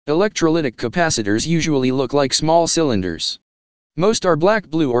Electrolytic capacitors usually look like small cylinders. Most are black,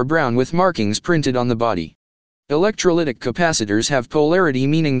 blue or brown with markings printed on the body. Electrolytic capacitors have polarity,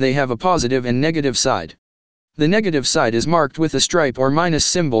 meaning they have a positive and negative side. The negative side is marked with a stripe or minus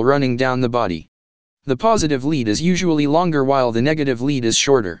symbol running down the body. The positive lead is usually longer while the negative lead is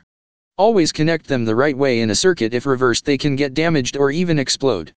shorter. Always connect them the right way in a circuit. If reversed, they can get damaged or even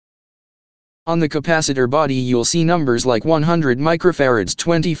explode. On the capacitor body you'll see numbers like 100 microfarads,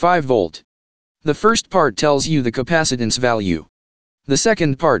 25 volt. The first part tells you the capacitance value. The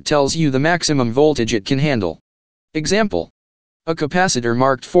second part tells you the maximum voltage it can handle. Example. A capacitor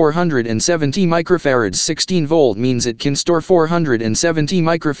marked 470 microfarads 16 volt means it can store 470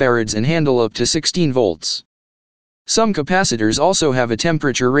 microfarads and handle up to 16 volts. Some capacitors also have a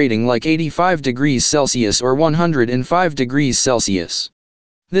temperature rating like 85 degrees Celsius or 105 degrees Celsius.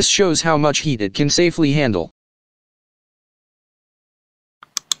 This shows how much heat it can safely handle.